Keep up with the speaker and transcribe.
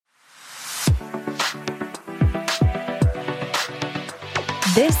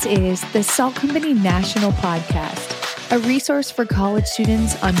This is the Salt Company National Podcast, a resource for college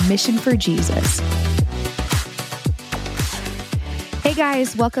students on mission for Jesus. Hey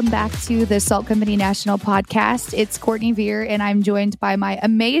guys, welcome back to the Salt Company National Podcast. It's Courtney Veer, and I'm joined by my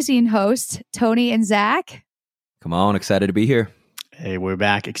amazing hosts, Tony and Zach. Come on, excited to be here. Hey, we're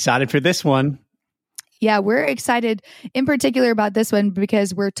back. Excited for this one. Yeah, we're excited in particular about this one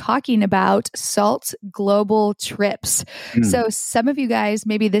because we're talking about SALT global trips. So some of you guys,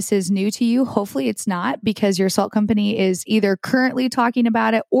 maybe this is new to you. Hopefully it's not, because your SALT company is either currently talking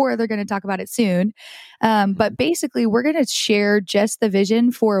about it or they're going to talk about it soon. But basically, we're going to share just the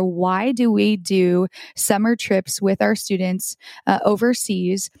vision for why do we do summer trips with our students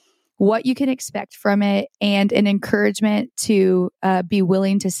overseas, what you can expect from it, and an encouragement to be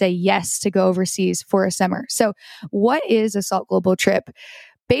willing to say yes to go overseas for a summer. So what is a SALT Global trip?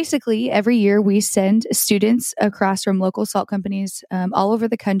 Basically, every year we send students across from local SALT companies all over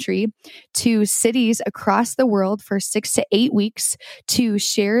the country to cities across the world for 6 to 8 weeks to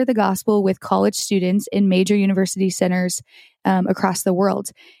share the gospel with college students in major university centers across the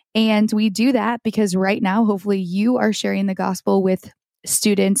world. And we do that because right now, hopefully you are sharing the gospel with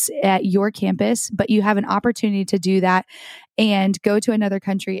students at your campus, but you have an opportunity to do that and go to another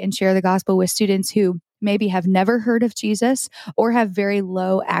country and share the gospel with students who maybe have never heard of Jesus or have very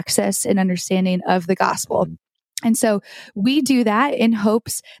low access and understanding of the gospel. And so we do that in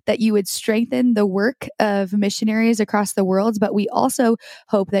hopes that you would strengthen the work of missionaries across the world, but we also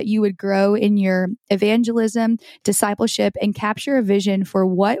hope that you would grow in your evangelism, discipleship, and capture a vision for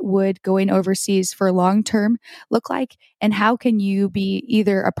what would going overseas for long term look like, and how can you be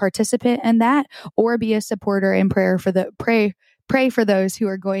either a participant in that or be a supporter in prayer for pray for those who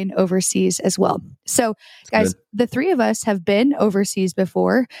are going overseas as well. So guys, the three of us have been overseas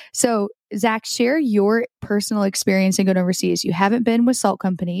before. So Zach, share your personal experience in going overseas. You haven't been with SALT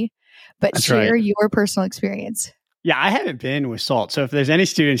Company, but That's share right. your personal experience. Yeah, I haven't been with SALT. So if there's any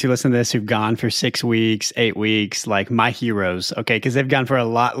students who listen to this who've gone for 6 weeks, 8 weeks, like my heroes, okay, because they've gone for a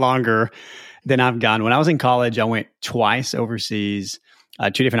lot longer than I've gone. When I was in college, I went twice overseas, 2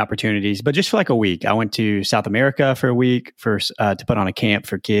 different opportunities, but just for like a week. I went to South America for a week to put on a camp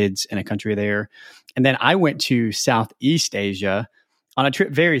for kids in a country there. And then I went to Southeast Asia on a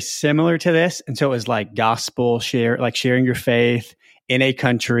trip very similar to this. And so it was like gospel sharing your faith in a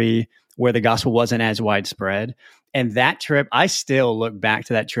country where the gospel wasn't as widespread. And that trip, I still look back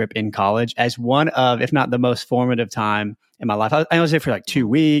to that trip in college as one of, if not the most formative time in my life. I was there for like 2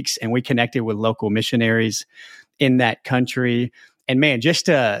 weeks, and we connected with local missionaries in that country. And man, just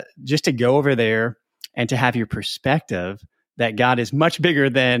to go over there and to have your perspective that God is much bigger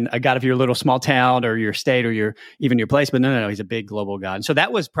than a God of your little small town or your state or even your place. But no, he's a big global God. And so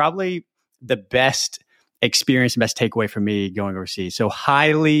that was probably the best experience, best takeaway for me going overseas. So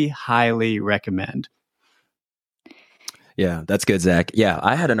highly, highly recommend. Yeah, that's good, Zach. Yeah,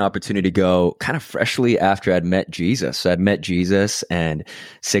 I had an opportunity to go kind of freshly after I'd met Jesus. So I'd met Jesus, and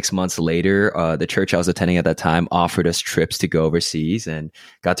 6 months later, the church I was attending at that time offered us trips to go overseas, and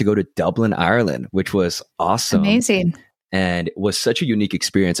got to go to Dublin, Ireland, which was awesome. Amazing. And it was such a unique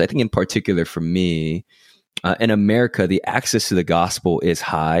experience. I think in particular for me, in America, the access to the gospel is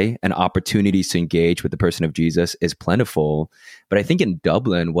high and opportunities to engage with the person of Jesus is plentiful. But I think in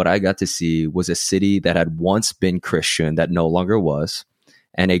Dublin, what I got to see was a city that had once been Christian that no longer was,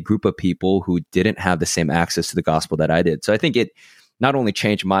 and a group of people who didn't have the same access to the gospel that I did. So I think it not only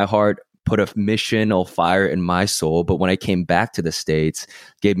changed my heart, put a missional fire in my soul, but when I came back to the States,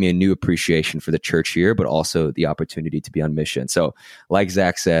 gave me a new appreciation for the church here, but also the opportunity to be on mission. So like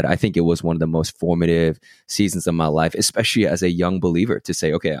Zach said, I think it was one of the most formative seasons of my life, especially as a young believer, to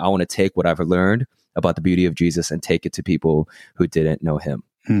say, okay, I want to take what I've learned about the beauty of Jesus and take it to people who didn't know him.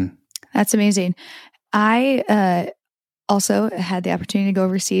 That's amazing. I also had the opportunity to go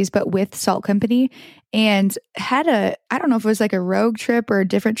overseas, but with SALT Company, and had I don't know if it was like a rogue trip or a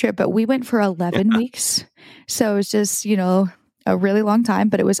different trip, but we went for 11 weeks. So it was just, a really long time,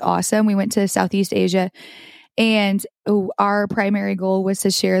 but it was awesome. We went to Southeast Asia, and our primary goal was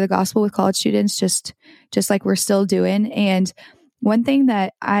to share the gospel with college students, just like we're still doing. And one thing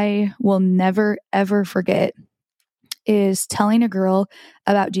that I will never, ever forget is telling a girl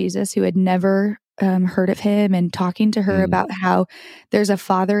about Jesus who had never heard of him, and talking to her about how there's a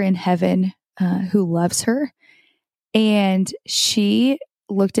Father in heaven who loves her. And she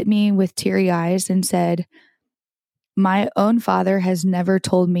looked at me with teary eyes and said, my own father has never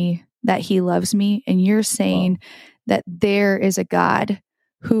told me that he loves me. And you're saying that there is a God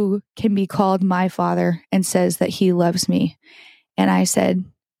who can be called my father and says that he loves me. And I said,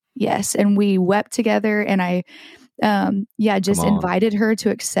 yes. And we wept together, and I just invited her to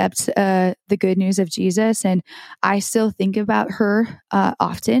accept the good news of Jesus. And I still think about her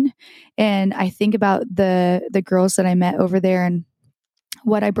often. And I think about the girls that I met over there. And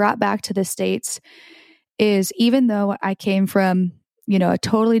what I brought back to the States is, even though I came from, a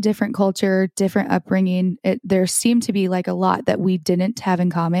totally different culture, different upbringing, there seemed to be like a lot that we didn't have in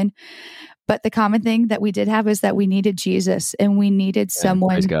common. But the common thing that we did have is that we needed Jesus, and we needed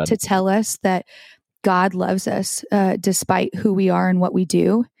someone to tell us that God loves us despite who we are and what we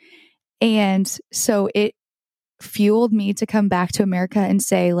do. And so it fueled me to come back to America and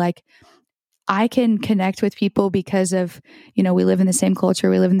say, like, I can connect with people because of, we live in the same culture,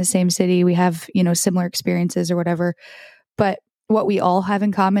 we live in the same city, we have, similar experiences or whatever. But what we all have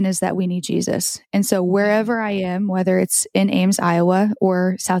in common is that we need Jesus. And so wherever I am, whether it's in Ames, Iowa,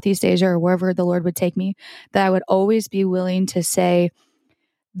 or Southeast Asia, or wherever the Lord would take me, that I would always be willing to say,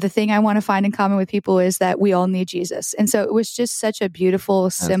 the thing I want to find in common with people is that we all need Jesus. And so it was just such a beautiful,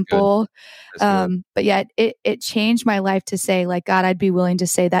 simple, but yet it changed my life to say, like, God, I'd be willing to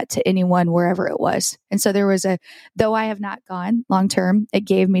say that to anyone, wherever it was. And so there was though I have not gone long term, it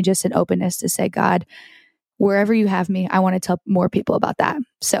gave me just an openness to say, God, wherever you have me, I want to tell more people about that.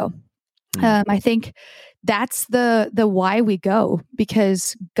 So I think that's the why we go,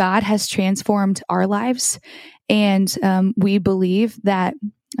 because God has transformed our lives. And we believe that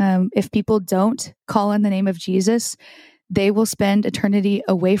if people don't call on the name of Jesus, they will spend eternity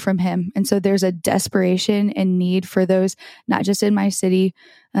away from him. And so there's a desperation and need for those, not just in my city,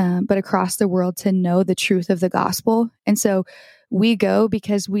 but across the world, to know the truth of the gospel. And so we go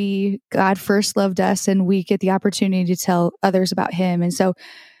because God first loved us, and we get the opportunity to tell others about him. And so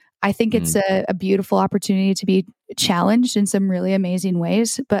I think it's a beautiful opportunity to be challenged in some really amazing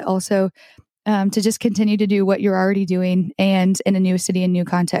ways, but also to just continue to do what you're already doing, and in a new city and new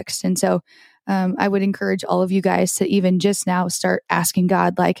context. And so I would encourage all of you guys to even just now start asking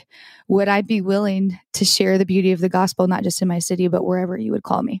God, like, would I be willing to share the beauty of the gospel, not just in my city, but wherever you would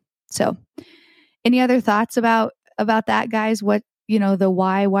call me? So any other thoughts about that, guys? What, the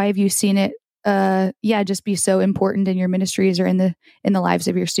why have you seen it? Just be so important in your ministries or in the lives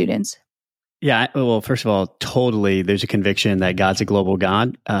of your students? Yeah, well, first of all, totally, there's a conviction that God's a global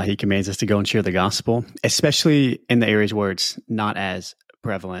God. He commands us to go and share the gospel, especially in the areas where it's not as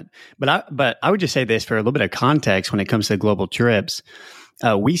prevalent. But I would just say this for a little bit of context when it comes to global trips.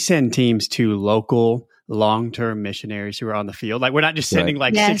 We send teams to local long-term missionaries who are on the field. Like, we're not just sending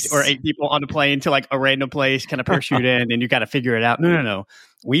 6 or 8 people on a plane to like a random place, kind of parachute in, and you got to figure it out. No.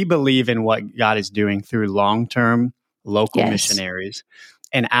 We believe in what God is doing through long-term local missionaries.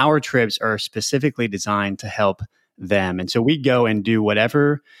 And our trips are specifically designed to help them. And so we go and do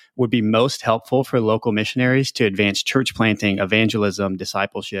whatever would be most helpful for local missionaries to advance church planting, evangelism,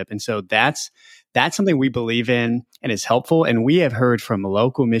 discipleship. And so that's something we believe in and is helpful. And we have heard from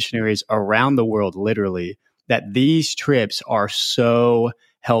local missionaries around the world, literally, that these trips are so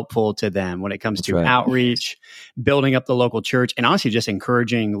helpful to them when it comes to outreach, building up the local church, and honestly just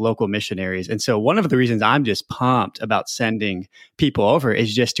encouraging local missionaries. And so one of the reasons I'm just pumped about sending people over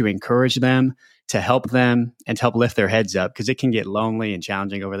is just to encourage them, to help them, and to help lift their heads up, because it can get lonely and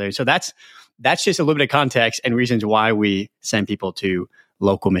challenging over there. So that's just a little bit of context and reasons why we send people to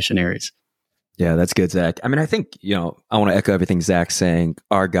local missionaries. Yeah, that's good, Zach. I mean, I think, I want to echo everything Zach's saying.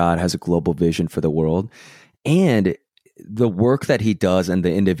 Our God has a global vision for the world, and the work that he does and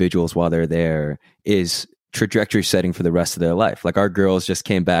the individuals while they're there is trajectory setting for the rest of their life. Like, our girls just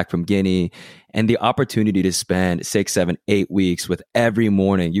came back from Guinea, and the opportunity to spend 6, 7, 8 weeks with every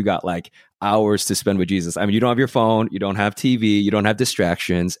morning, you got like hours to spend with Jesus. I mean, you don't have your phone, you don't have TV, you don't have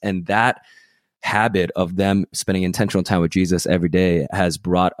distractions. And that habit of them spending intentional time with Jesus every day has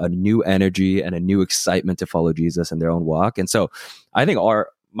brought a new energy and a new excitement to follow Jesus in their own walk. And so I think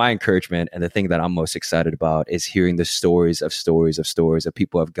my encouragement and the thing that I'm most excited about is hearing the stories of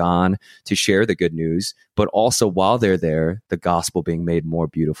people who have gone to share the good news, but also while they're there, the gospel being made more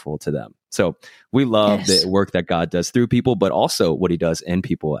beautiful to them. So we love the work that God does through people, but also what he does in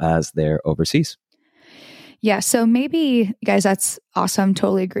people as they're overseas. Yeah. So maybe, guys, that's awesome.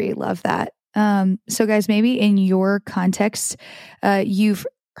 Totally agree. Love that. So guys, maybe in your context, you've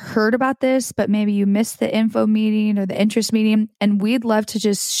heard about this, but maybe you missed the info meeting or the interest meeting, and we'd love to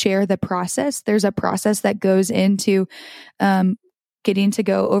just share the process. There's a process that goes into getting to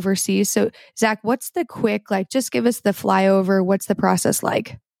go overseas. So Zach, what's the quick, just give us the flyover. What's the process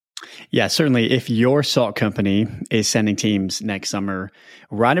like? Yeah, certainly. If your salt company is sending teams next summer,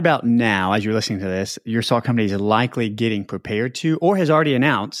 right about now, as you're listening to this, your salt company is likely getting prepared to, or has already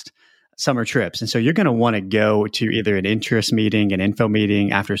announced, summer trips. And so you're going to want to go to either an interest meeting, an info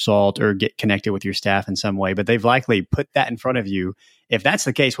meeting after SALT, or get connected with your staff in some way. But they've likely put that in front of you. If that's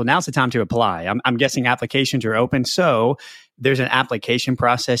the case, well, now's the time to apply. I'm guessing applications are open. So there's an application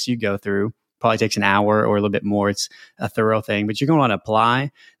process you go through. Probably takes an hour or a little bit more. It's a thorough thing, but you're going to want to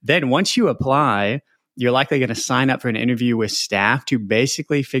apply. Then once you apply, you're likely going to sign up for an interview with staff to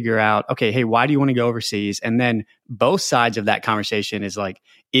basically figure out, okay, hey, why do you want to go overseas? And then both sides of that conversation is like,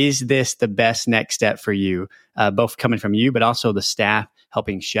 is this the best next step for you? Both coming from you, but also the staff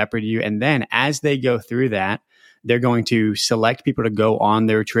helping shepherd you. And then as they go through that, they're going to select people to go on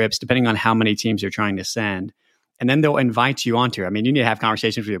their trips, depending on how many teams they're trying to send. And then they'll invite you onto it. I mean, you need to have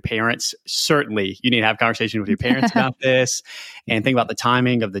conversations with your parents. Certainly, you need to have conversations with your parents about this and think about the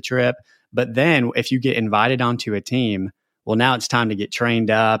timing of the trip. But then if you get invited onto a team, well, now it's time to get trained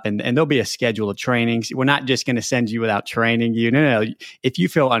up, and there'll be a schedule of trainings. We're not just going to send you without training you. No. If you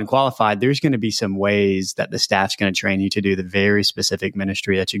feel unqualified, there's going to be some ways that the staff's going to train you to do the very specific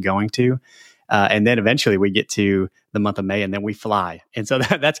ministry that you're going to. And then eventually we get to the month of May and then we fly. And so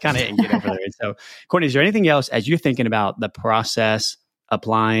that's kind of it and get over there. And so, Courtney, is there anything else as you're thinking about the process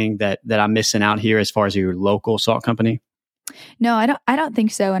applying that I'm missing out here as far as your local salt company? No, I don't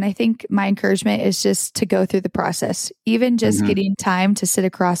think so. And I think my encouragement is just to go through the process, even just getting time to sit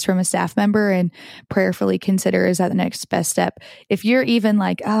across from a staff member and prayerfully consider, is that the next best step? If you're even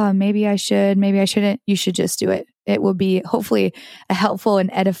like, oh, maybe I should, maybe I shouldn't, you should just do it. It will be hopefully a helpful and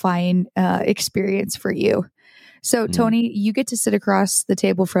edifying experience for you. So Tony, you get to sit across the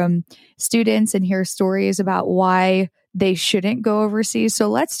table from students and hear stories about why they shouldn't go overseas. So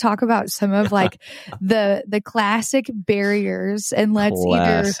let's talk about some of like the classic barriers, and let's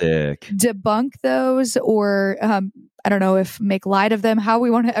either debunk those or I don't know if make light of them, how we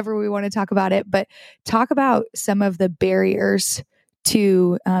want to talk about it, but talk about some of the barriers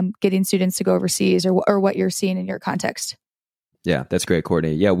to getting students to go overseas, or what you're seeing in your context. Yeah, that's great,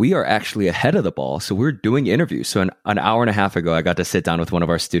 Courtney. Yeah, we are actually ahead of the ball. So we're doing interviews. So an hour and a half ago, I got to sit down with one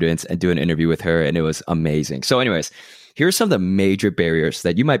of our students and do an interview with her, and it was amazing. So anyways, here's some of the major barriers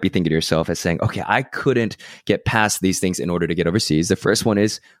that you might be thinking to yourself as saying, okay, I couldn't get past these things in order to get overseas. The first one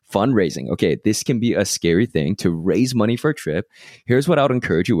is fundraising. Okay, this can be a scary thing to raise money for a trip. Here's what I would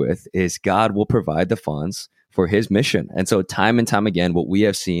encourage you with is God will provide the funds for his mission. And so time and time again, what we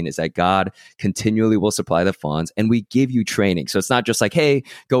have seen is that God continually will supply the funds, and we give you training. So it's not just like, hey,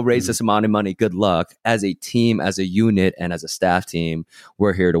 go raise this amount of money. Good luck. As a team, as a unit, and as a staff team,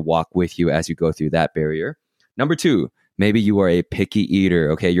 we're here to walk with you as you go through that barrier. Number two, maybe you are a picky eater.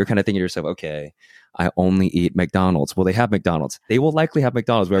 Okay, you're kind of thinking to yourself, okay, I only eat McDonald's. Well, they have McDonald's. They will likely have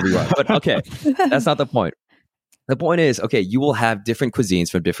McDonald's wherever you are. But okay, that's not the point. The point is, okay, you will have different cuisines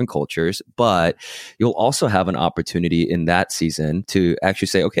from different cultures, but you'll also have an opportunity in that season to actually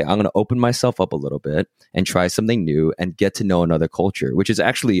say, okay, I'm going to open myself up a little bit and try something new and get to know another culture, which is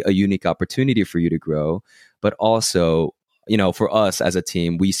actually a unique opportunity for you to grow. But also, you know, for us as a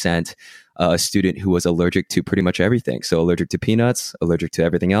team, we sent a student who was allergic to pretty much everything. So allergic to peanuts, allergic to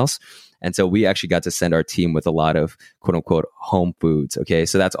everything else. And so we actually got to send our team with a lot of quote unquote home foods. Okay.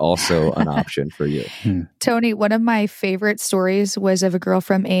 So that's also an option for you. Tony, one of my favorite stories was of a girl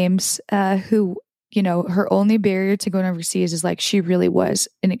from Ames who, you know, her only barrier to going overseas is like she really was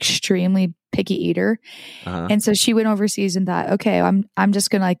an extremely picky eater. And so she went overseas and thought, okay, I'm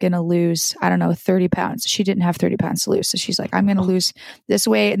just gonna lose, I don't know, 30 pounds. She didn't have 30 pounds to lose. So she's like, I'm going to lose this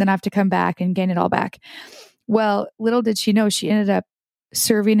weight and then I have to come back and gain it all back. Well, little did she know, she ended up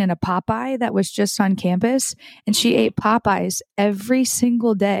serving in a Popeye that was just on campus, and she ate Popeyes every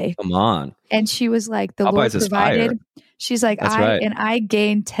single day. Come on. And she was like, the Popeyes Lord provided. Fire. She's like, I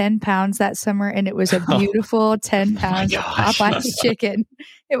gained 10 pounds that summer, and it was a beautiful 10 pounds of Popeyes chicken.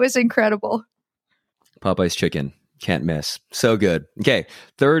 It was incredible. Popeyes chicken. Can't miss. So good. Okay.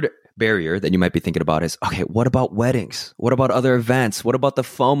 Third barrier that you might be thinking about is, okay, what about weddings? What about other events? What about the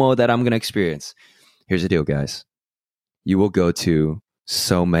FOMO that I'm going to experience? Here's the deal, guys. You will go to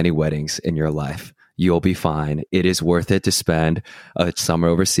so many weddings in your life. You'll be fine. It is worth it to spend a summer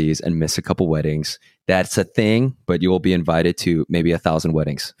overseas and miss a couple weddings. That's a thing, but you will be invited to maybe 1,000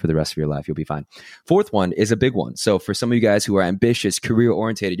 weddings for the rest of your life. You'll be fine. Fourth one is a big one. So for some of you guys who are ambitious, career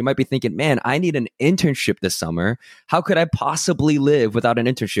oriented, you might be thinking, man, I need an internship this summer. How could I possibly live without an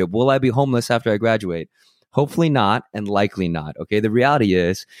internship? Will I be homeless after I graduate? Hopefully not, and likely not. Okay. The reality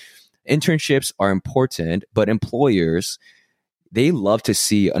is internships are important, but employers, they love to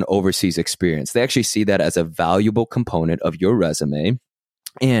see an overseas experience. They actually see that as a valuable component of your resume.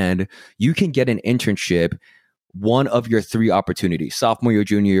 And you can get an internship one of your 3 opportunities, sophomore year,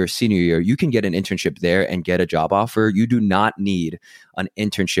 junior year, senior year, you can get an internship there and get a job offer. You do not need an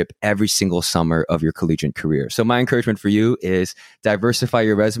internship every single summer of your collegiate career. So my encouragement for you is diversify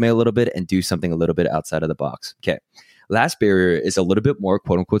your resume a little bit and do something a little bit outside of the box. Okay. Last barrier is a little bit more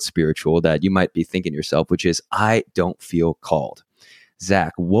quote unquote spiritual that you might be thinking to yourself, which is I don't feel called.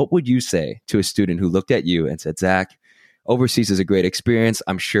 Zach, what would you say to a student who looked at you and said, Zach, overseas is a great experience.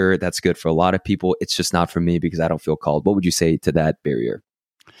 I'm sure that's good for a lot of people. It's just not for me because I don't feel called. What would you say to that barrier?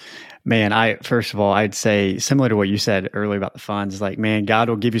 Man, first of all, I'd say similar to what you said earlier about the funds, like, man, God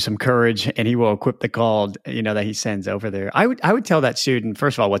will give you some courage and he will equip the called, that he sends over there. I would tell that student,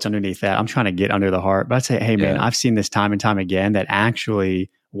 first of all, what's underneath that? I'm trying to get under the heart, but I'd say, hey, man, I've seen this time and time again that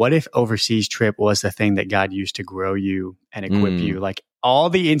actually, what if overseas trip was the thing that God used to grow you and equip you? Like all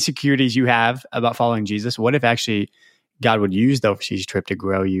the insecurities you have about following Jesus, what if actually God would use the overseas trip to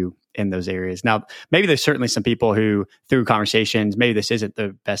grow you in those areas? Now, maybe there's certainly some people who, through conversations, maybe this isn't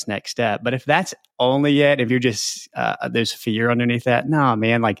the best next step. But if that's only it, if you're just, there's fear underneath that, no,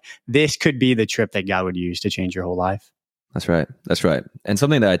 man, like this could be the trip that God would use to change your whole life. That's right. That's right. And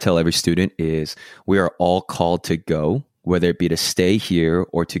something that I tell every student is we are all called to go, whether it be to stay here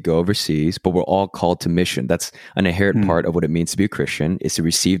or to go overseas, but we're all called to mission. That's an inherent part of what it means to be a Christian, is to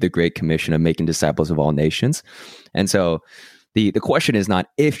receive the great commission of making disciples of all nations. And so the question is not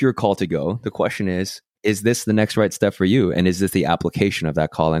if you're called to go. The question is this the next right step for you? And is this the application of that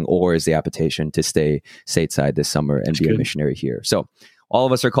calling, or is the application to stay stateside this summer and be a missionary here? So all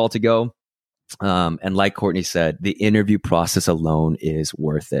of us are called to go. And like Courtney said, the interview process alone is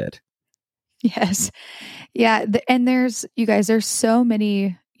worth it. Yes. Yeah. And there's so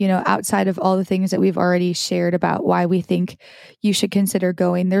many, outside of all the things that we've already shared about why we think you should consider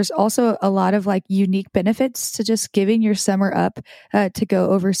going, there's also a lot of like unique benefits to just giving your summer up to go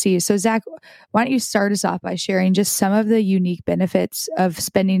overseas. So Zach, why don't you start us off by sharing just some of the unique benefits of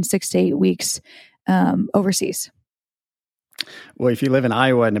spending 6 to 8 weeks overseas? Well, if you live in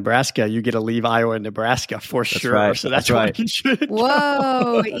Iowa and Nebraska, you get to leave Iowa and Nebraska for sure. Right. So that's right. You should.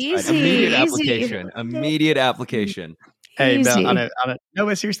 Whoa, easy. Immediate application. Hey,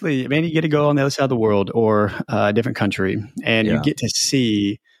 but seriously, man, you get to go on the other side of the world or a different country, and you get to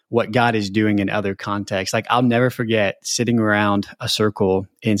see what God is doing in other contexts. Like I'll never forget sitting around a circle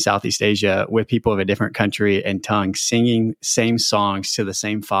in Southeast Asia with people of a different country and tongue, singing same songs to the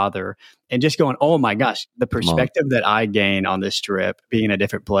same Father, and just going, oh my gosh, the perspective that I gain on this trip, being in a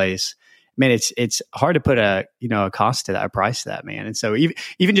different place. Man, it's hard to put a cost to that, a price to that, man. And so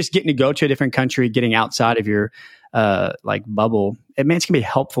even just getting to go to a different country, getting outside of your bubble, it's gonna be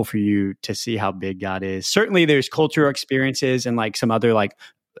helpful for you to see how big God is. Certainly, there's cultural experiences and like some other like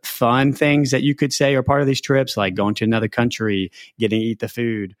fun things that you could say are part of these trips, like going to another country, getting to eat the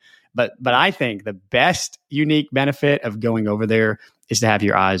food. But I think the best unique benefit of going over there is to have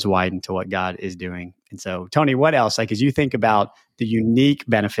your eyes widen to what God is doing. And so, Tony, what else? Like, as you think about the unique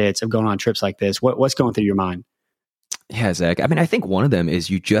benefits of going on trips like this, what's going through your mind? Yeah, Zach. I mean, I think one of them is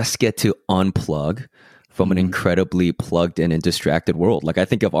you just get to unplug from an incredibly plugged in and distracted world. Like I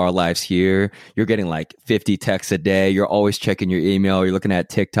think of our lives here, you're getting like 50 texts a day. You're always checking your email. You're looking at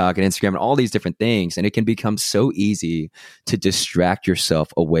TikTok and Instagram and all these different things. And it can become so easy to distract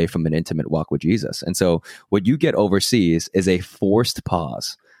yourself away from an intimate walk with Jesus. And so what you get overseas is a forced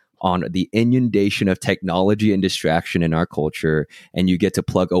pause on the inundation of technology and distraction in our culture. And you get to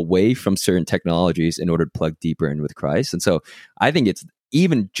plug away from certain technologies in order to plug deeper in with Christ. And so I think it's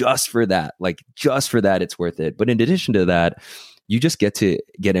even just for that, it's worth it. But in addition to that, you just get to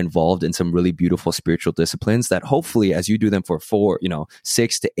get involved in some really beautiful spiritual disciplines that hopefully as you do them for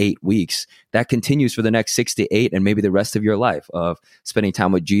 6 to 8 weeks, that continues for the next 6 to 8 and maybe the rest of your life of spending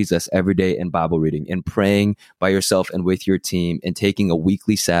time with Jesus every day in Bible reading and praying by yourself and with your team and taking a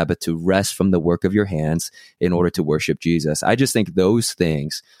weekly Sabbath to rest from the work of your hands in order to worship Jesus. I just think those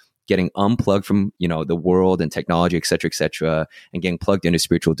things, getting unplugged from, the world and technology, et cetera, and getting plugged into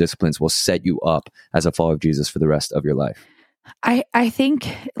spiritual disciplines will set you up as a follower of Jesus for the rest of your life. I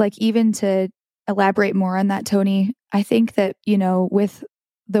think like even to elaborate more on that, Tony, I think that, with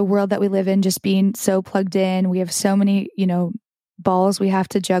the world that we live in, just being so plugged in, we have so many, balls we have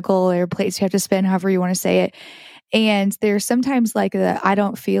to juggle or plates you have to spin, however you want to say it. And there's sometimes like I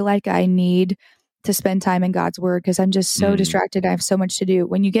don't feel like I need to spend time in God's word because I'm just so distracted. I have so much to do.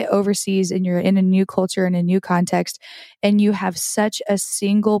 When you get overseas and you're in a new culture and a new context and you have such a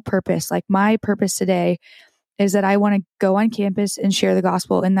single purpose, like my purpose today is that I want to go on campus and share the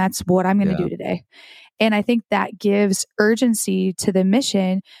gospel. And that's what I'm going to do today. And I think that gives urgency to the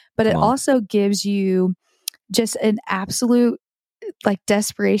mission, but it also gives you just an absolute like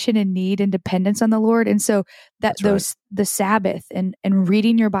desperation and need and dependence on the Lord. And so the Sabbath and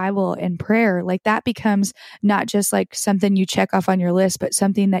reading your Bible and prayer, like that becomes not just like something you check off on your list, but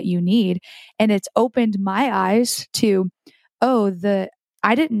something that you need. And it's opened my eyes to,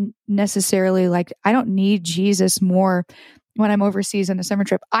 I didn't necessarily I don't need Jesus more when I'm overseas on a summer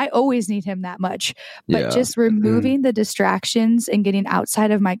trip. I always need him that much. But just removing the distractions and getting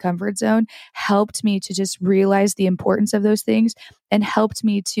outside of my comfort zone helped me to just realize the importance of those things, and helped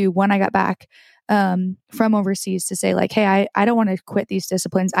me to, when I got back from overseas, to say like, hey, I don't want to quit these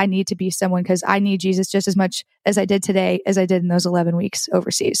disciplines. I need to be someone, because I need Jesus just as much as I did today as I did in those 11 weeks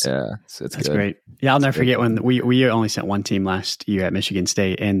overseas. Yeah, so that's good. Great. Yeah, I'll never forget when we only sent one team last year at Michigan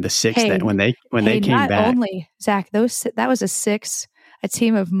State, and the six that when they came not back. Only Zach, that was a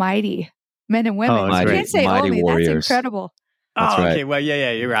team of mighty men and women. You can't say only. Warriors. That's incredible. That's right. Okay. Well,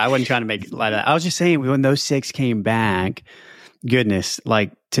 yeah, you're right. I wasn't trying to make light of that. I was just saying, when those six came back, goodness,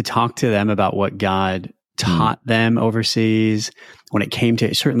 like to talk to them about what God taught them overseas when it came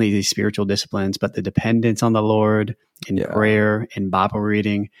to certainly these spiritual disciplines, but the dependence on the Lord in prayer and Bible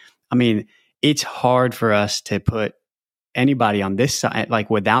reading. I mean, it's hard for us to put anybody on this side, like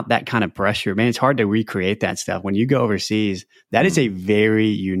without that kind of pressure, man, it's hard to recreate that stuff. When you go overseas, that is a very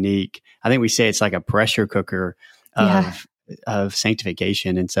unique, I think we say it's like a pressure cooker of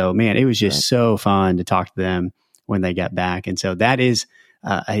sanctification. And so, man, it was just so fun to talk to them when they got back. And so that is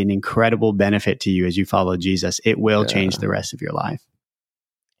an incredible benefit to you as you follow Jesus. It will change the rest of your life.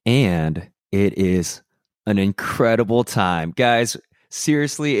 And it is an incredible time. Guys,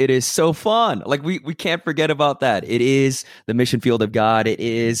 seriously, it is so fun. Like we can't forget about that. It is the mission field of God. It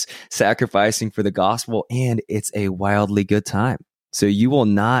is sacrificing for the gospel, and it's a wildly good time. So you will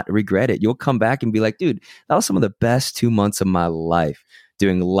not regret it. You'll come back and be like, dude, that was some of the best 2 months of my life,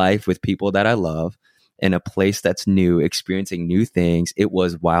 doing life with people that I love in a place that's new, experiencing new things. It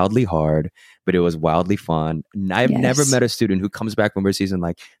was wildly hard, but it was wildly fun. And I've never met a student who comes back from overseas and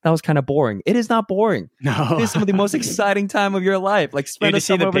like, that was kind of boring. It is not boring. No. It is some of the most exciting time of your life. Like spend a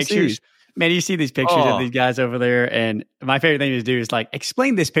summer overseas. Pictures. Man, you see these pictures of these guys over there, and my favorite thing to do is like,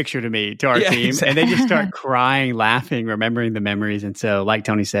 explain this picture to me, to our team. Exactly. And they just start crying, laughing, remembering the memories. And so, like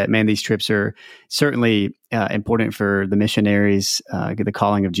Tony said, man, these trips are certainly important for the missionaries, the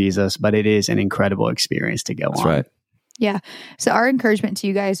calling of Jesus, but it is an incredible experience to go on. That's right. Yeah. So our encouragement to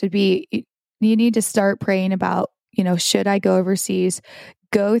you guys would be, you need to start praying about, should I go overseas?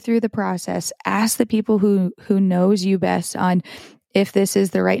 Go through the process. Ask the people who knows you best on if this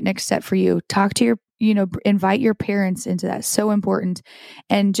is the right next step for you. Talk to invite your parents into that. So important.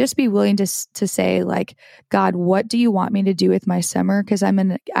 And just be willing to say like, God, what do you want me to do with my summer? Because I'm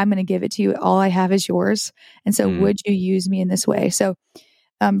going to give it to you. All I have is yours. And so would you use me in this way? So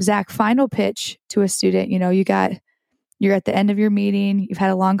Zach, final pitch to a student. You're at the end of your meeting. You've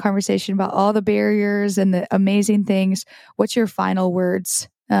had a long conversation about all the barriers and the amazing things. What's your final words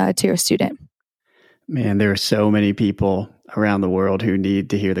to a student? Man, there are so many people around the world who need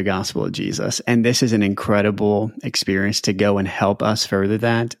to hear the gospel of Jesus. And this is an incredible experience to go and help us further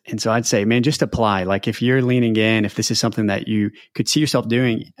that. And so I'd say, man, just apply. Like if you're leaning in, if this is something that you could see yourself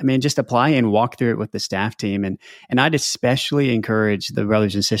doing, just apply and walk through it with the staff team. And I'd especially encourage the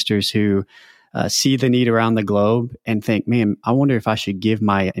brothers and sisters who see the need around the globe and think, man, I wonder if I should give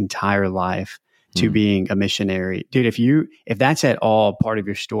my entire life to being a missionary. Dude, if that's at all part of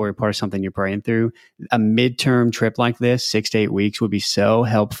your story, part of something you're praying through, a midterm trip like this, 6 to 8 weeks, would be so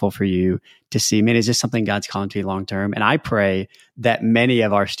helpful for you to see, man, is this something God's calling to you long term? And I pray that many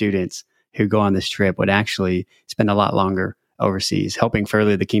of our students who go on this trip would actually spend a lot longer overseas, helping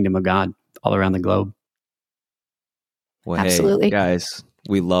further the kingdom of God all around the globe. Well, absolutely. Hey, guys,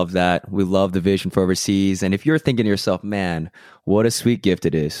 we love that. We love the vision for overseas. And if you're thinking to yourself, man, what a sweet gift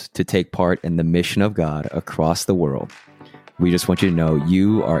it is to take part in the mission of God across the world, we just want you to know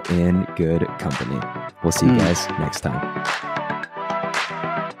you are in good company. We'll see you guys next time.